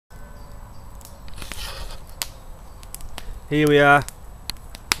Here we are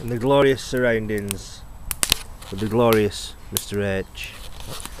in the glorious surroundings with the glorious Mr. H.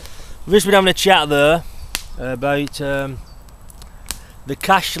 We've just been having a chat there about the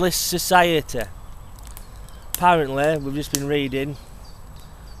cashless society. Apparently, we've just been reading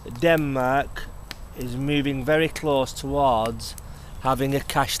that Denmark is moving very close towards having a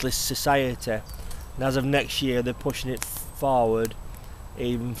cashless society, and as of next year they're pushing it forward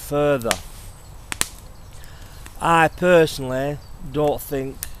even further. I personally don't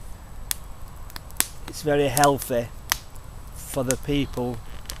think it's very healthy for the people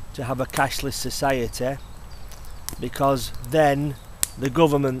to have a cashless society, because then the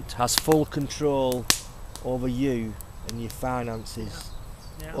government has full control over you and your finances.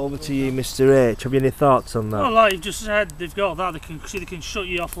 Yeah, Over to you, Mr. H. Have you any thoughts on that? Well, like you've just said, they've got that. They can shut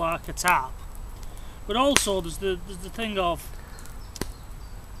you off like a tap. But also, there's the thing of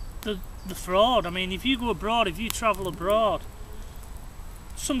the fraud. I mean, if you go abroad, if you travel abroad,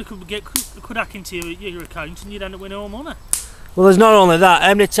 somebody could hack into your account and you'd end up with no money. Well, there's not only that.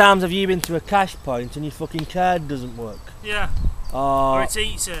 How many times have you been to a cash point and your fucking card doesn't work? Yeah. Or it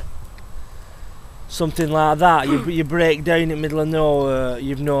eats it. Something like that. You break down in the middle of nowhere,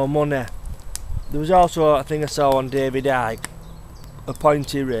 you've no money. There was also a thing I saw on David Icke, a point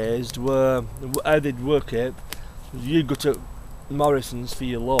he raised, where how they'd work it. You'd go to Morrison's for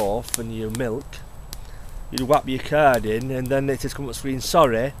your loaf and your milk, you'd whap your card in, and then it just come up screen,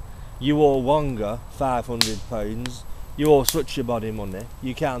 sorry, you owe Wonga £500, you owe such a body money,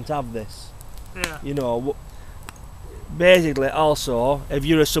 you can't have this. Yeah. You know, basically also, if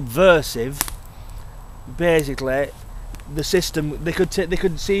you're a subversive, basically the system, they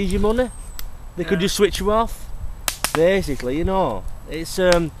could seize your money, they could just switch you off, basically, you know. It's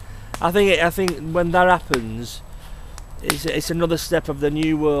I think when that happens, it's another step of the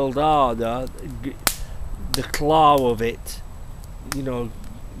new world order, the claw of it, you know,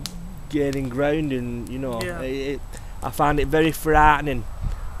 gaining ground, and you know, yeah. I find it very frightening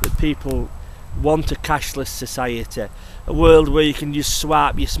that people want a cashless society, a world where you can just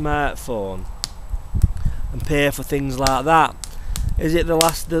swipe your smartphone and pay for things like that. Is it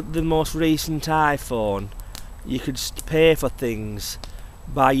the most recent iPhone? You could pay for things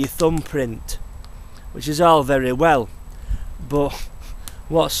by your thumbprint, which is all very well, but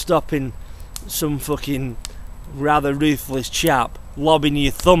what's stopping some fucking rather ruthless chap lobbing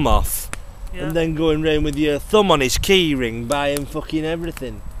your thumb off, and then going round with your thumb on his keyring buying fucking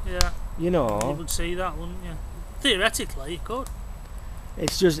everything? Yeah. You know. You would see that, wouldn't you? Theoretically, you could.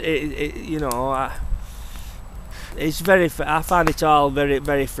 It's just, you know, it's very. I find it all very,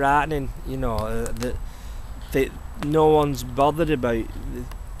 very frightening. You know, that no one's bothered about,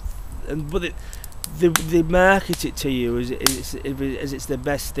 but they market it to you as it's the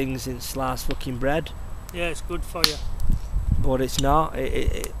best thing since sliced fucking bread. Yeah, it's good for you. But it's not.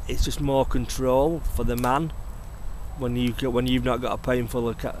 It's just more control for the man. When you've not got a pound full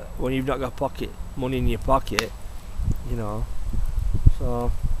of when you've not got pocket money in your pocket, you know.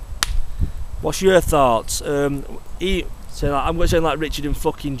 So, what's your thoughts? I'm going to sound like Richard and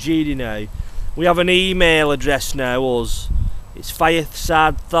fucking Judy now. We have an email address now, us. It's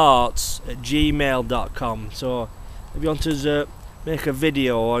firesidethoughts@gmail.com. So, if you want us to make a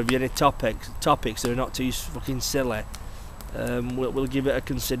video, or if you have any topics that are not too fucking silly, we'll give it a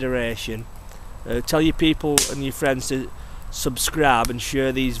consideration. Tell your people and your friends to subscribe and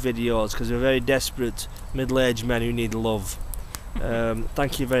share these videos, because we're very desperate middle-aged men who need love.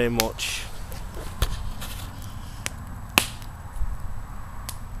 Thank you very much.